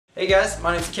Hey guys,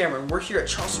 my name is Cameron. We're here at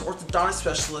Charleston Orthodontic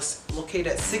Specialists located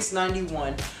at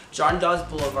 691 John Dodge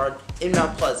Boulevard in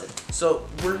Mount Pleasant. So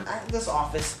we're at this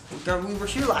office. We were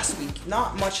here last week.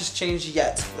 Not much has changed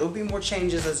yet. There will be more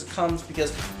changes as it comes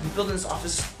because we're building this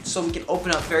office so we can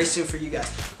open up very soon for you guys.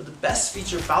 But the best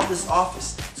feature about this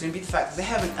office is going to be the fact that they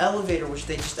have an elevator which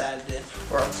they just added in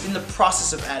or are in the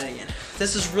process of adding in.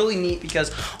 This is really neat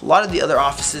because a lot of the other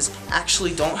offices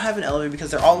actually don't have an elevator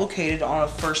because they're all located on a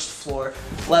first floor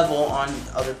level on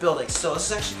other buildings. So this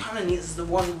is actually kind of neat. This is the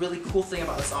one really cool thing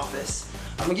about this office.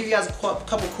 I'm going to give you guys a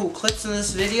couple cool clips in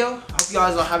this video. I hope you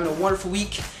guys are having a wonderful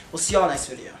week. We'll see y'all next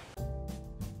video.